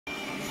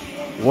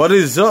What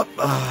is up?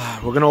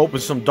 We're gonna open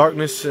some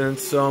Darkness and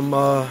some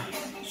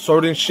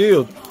Sword and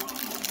Shield.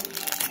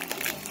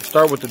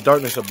 Start with the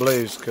Darkness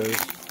Ablaze because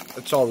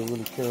that's all we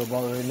really care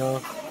about right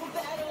now.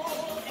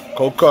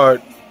 Cold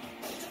card.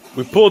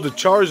 We pulled the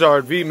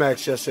Charizard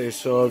VMAX yesterday,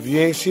 so if you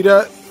ain't see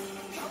that,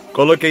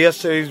 go look at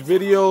yesterday's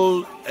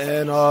video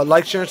and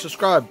like, share, and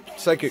subscribe.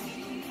 Psychic.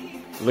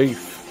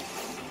 Leaf.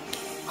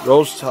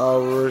 Rose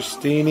Tower,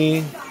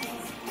 Steenie,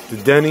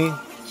 Dedenne,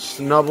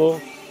 Snubble,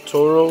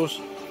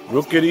 Tauros,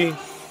 Rookity,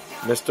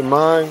 Mr.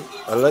 Mime,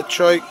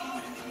 Electrike,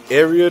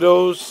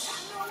 Ariados,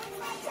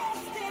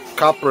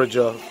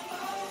 Copraja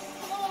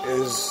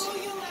is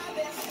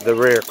the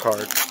rare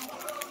card.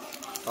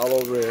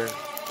 Hollow rare.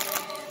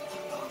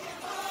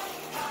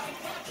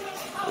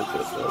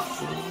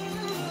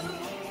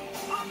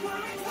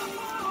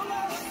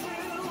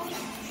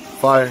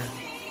 Fire.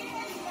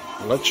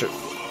 Electric.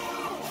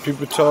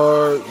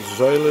 Pupitar,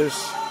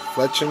 Zoilus,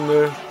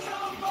 Fletchinder,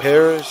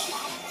 Paris,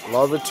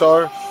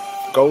 Larvitar,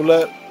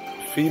 Golett,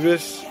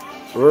 Phoebus,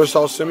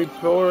 Reversal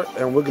Simipour,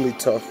 and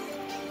Wigglytuff.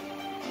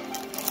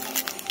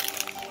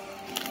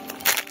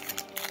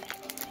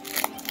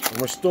 And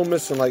we're still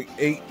missing like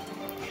eight,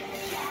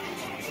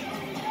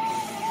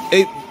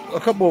 a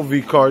couple of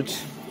V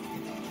cards.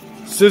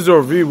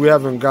 Scizor V, we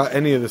haven't got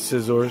any of the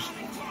Scizors.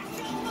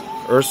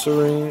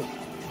 Ursaring,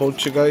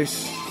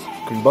 Poltergeist,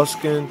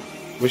 Combuskin,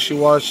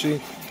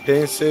 Wishiwashi,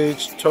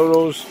 Pansage,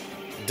 Tauros,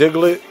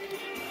 Diglett,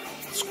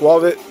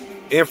 Squavit,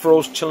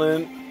 Ampharos,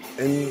 Chillin,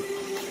 and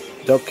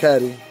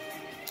Delcatty.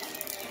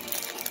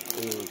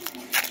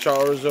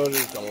 Charizard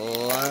is the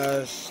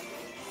last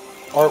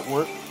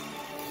artwork.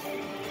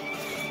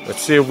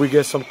 Let's see if we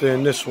get something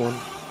in this one.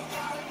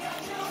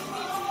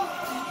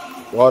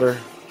 Water,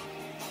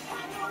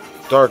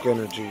 Dark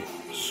Energy,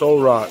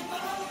 Solrock,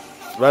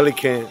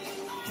 Relicanth,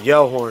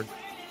 Yellhorn,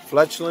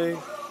 Fletchling,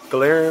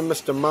 Galarian,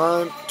 Mr.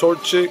 Mime,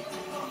 Torchic,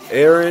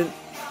 Aaron,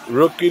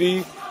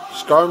 Rookity,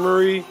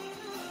 Skarmory,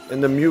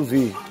 and the Mew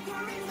V.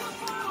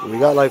 We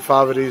got like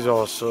 5 of these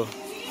also.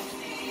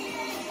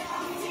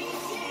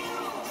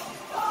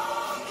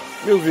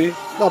 Mew V,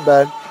 not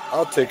bad.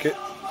 I'll take it.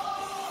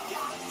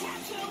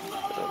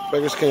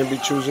 Beggars can't be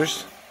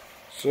choosers.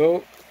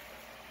 So,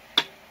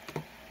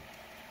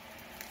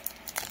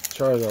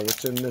 Charizard,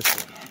 what's in this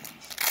one?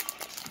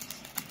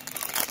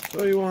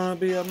 So you wanna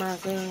be a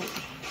master?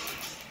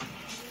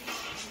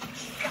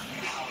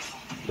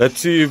 Let's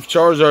see if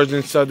Charizard's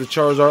inside the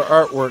Charizard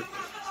artwork.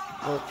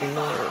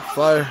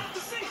 Fire.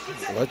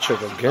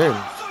 Electric again.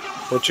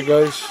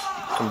 Poltergeist,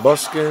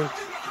 Combuskin,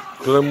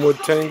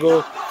 Glimwood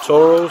Tangle,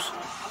 Tauros,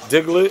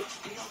 Diglett,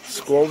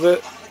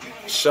 Squavit,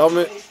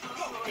 Shelmet,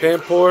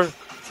 Panpour.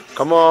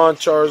 Come on,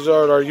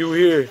 Charizard, are you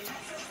here?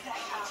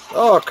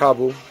 Oh,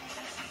 Kabu.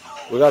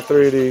 We got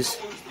 3 of these.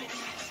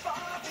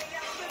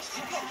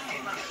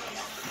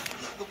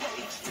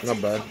 Not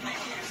bad.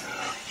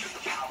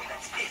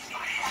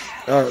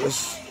 Alright,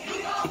 let's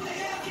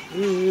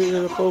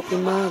get a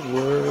Pokemon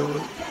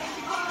word.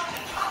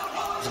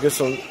 Let's get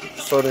some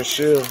Sword and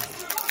Shield.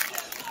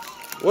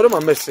 What am I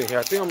missing here?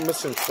 I think I'm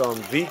missing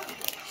some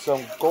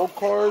gold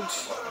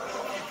cards.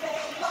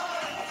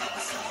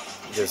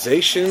 The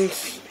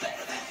Zacians.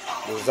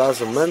 The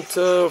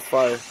Zazamenta.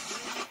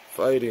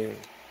 Fighting.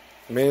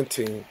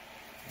 Mantine.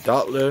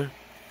 Dottler.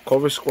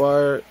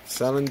 Corvisquire.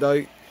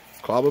 Salandite.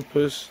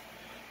 Clobbopus.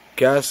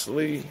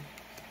 Ghastly.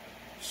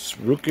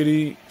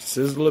 Rookity,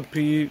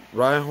 Sizzlipede,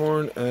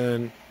 Rhyhorn,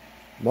 and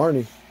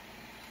Marnie.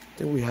 I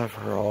think we have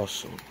her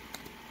also.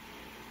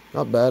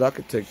 Not bad, I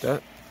could take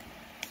that.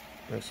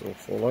 Nice little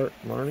full art,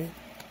 Marnie.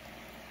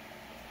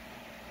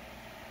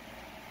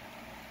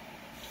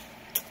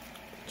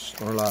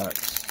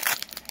 Snorlax.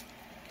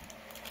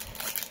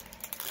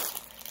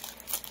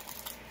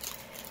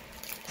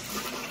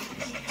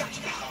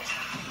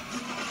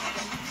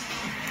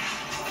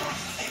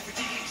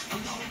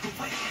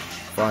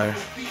 Fire.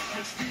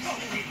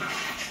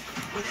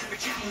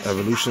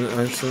 Evolution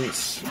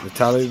Essence,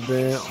 Vitality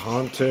Band,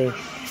 Haunter,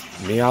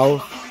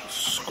 Meowth,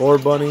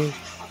 Scorbunny,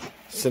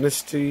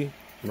 Sinistea,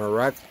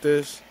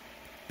 Maractus,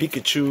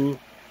 Pikachu,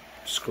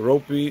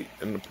 Skorupi,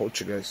 and the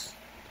Poltergeist.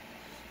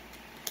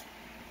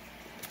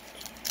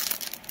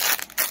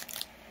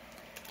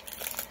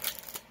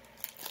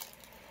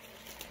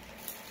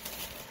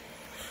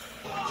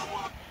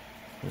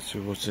 Let's see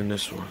what's in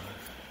this one.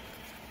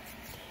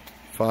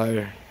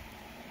 Fire,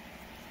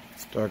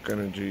 Dark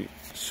Energy,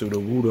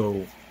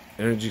 Sudowoodo,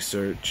 Energy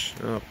Search.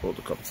 I pulled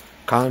a couple.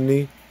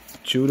 Connie,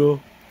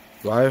 Chudo,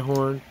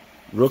 Rhyhorn,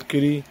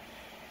 Rookity,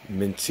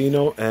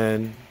 Mintino,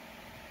 and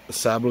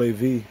Sable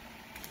V.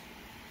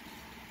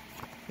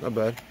 Not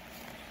bad.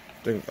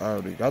 I think I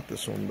already got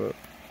this one, but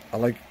I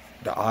like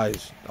the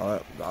eyes.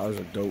 The eyes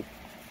are dope.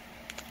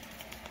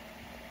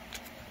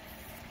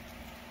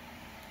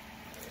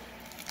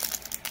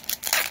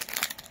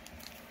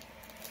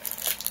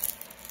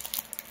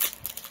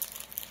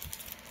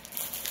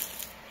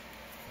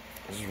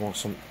 I just want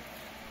some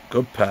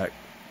good pack.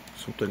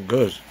 Something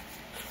good.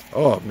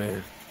 Oh,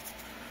 man.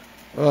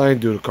 Well, I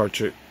ain't do the card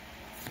trick.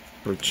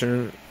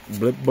 Return,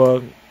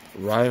 Blipbug,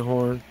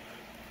 Rhyhorn,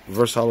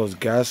 Reverse Hollow is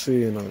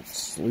Ghastly and a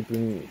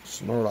Sleeping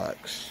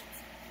Snorlax.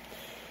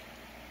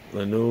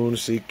 Lanoon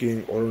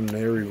Seeking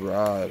Ordinary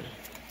Rod.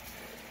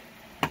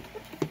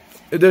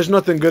 If there's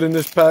nothing good in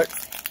this pack,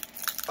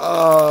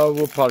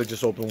 we'll probably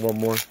just open one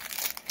more.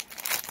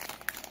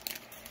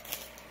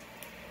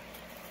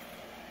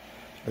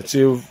 Let's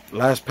see if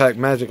last pack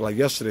magic like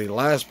yesterday.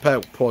 Last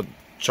pack pulled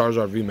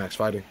Charizard VMAX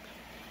Fighting.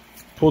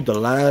 Pulled the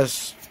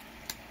last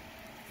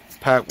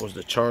pack was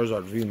the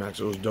Charizard VMAX.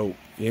 It was dope.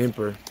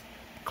 Yamper,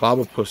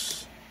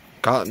 Clobbopus,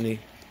 Cottony,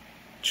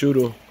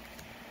 Chudo,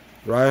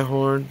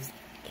 Rhyhorn,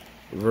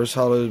 Reverse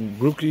Hollow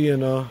Rookie,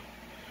 and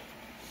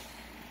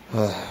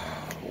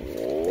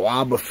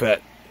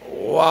Wobbuffet.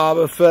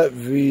 Wobbuffet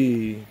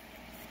V.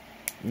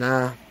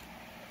 Nah.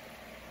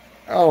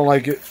 I don't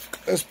like it.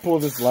 Let's pull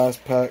this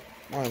last pack.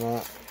 Why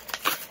not?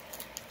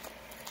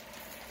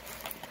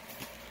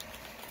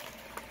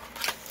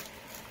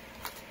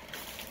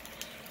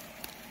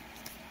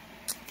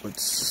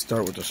 Let's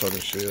start with the Southern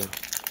Shield.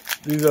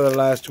 These are the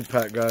last 2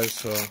 pack, guys,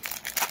 so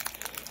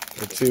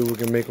let's see if we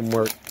can make them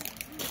work.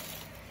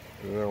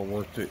 They're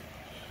worth it.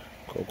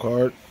 Cold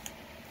card.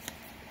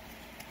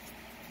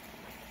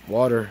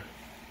 Water.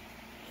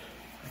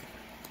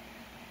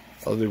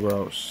 Ugly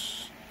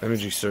Grouse.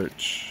 Energy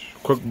Search.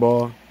 Quick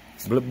Ball.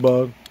 Blip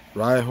Bug.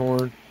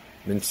 Rhyhorn.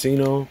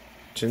 Mincino.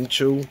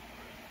 Chinchu.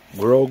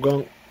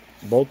 Grogunk.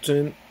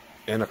 Bolton.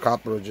 And a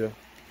Copperager.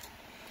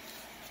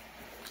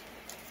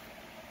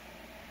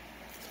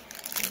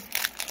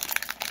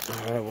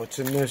 Alright, what's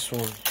in this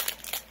one?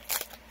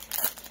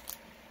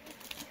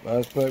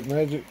 Last pack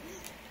magic.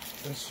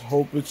 Let's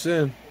hope it's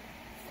in.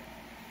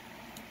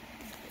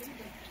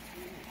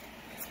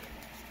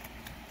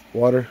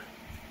 Water.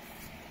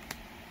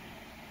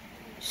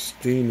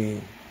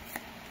 Steamy.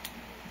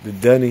 The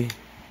Denny.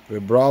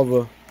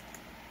 Vibrava.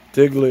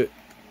 Diglett.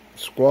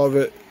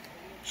 Squavit.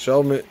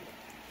 Shelmet.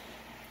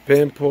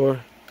 Panpour.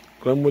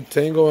 Glenwood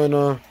Tango,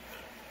 and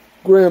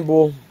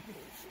Granbull.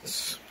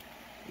 It's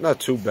not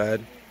too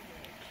bad.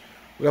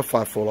 We got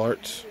 5 full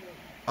arts.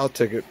 I'll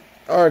take it.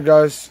 Alright,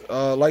 guys.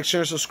 Like,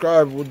 share, and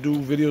subscribe. We'll do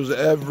videos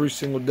every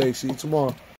single day. See you tomorrow.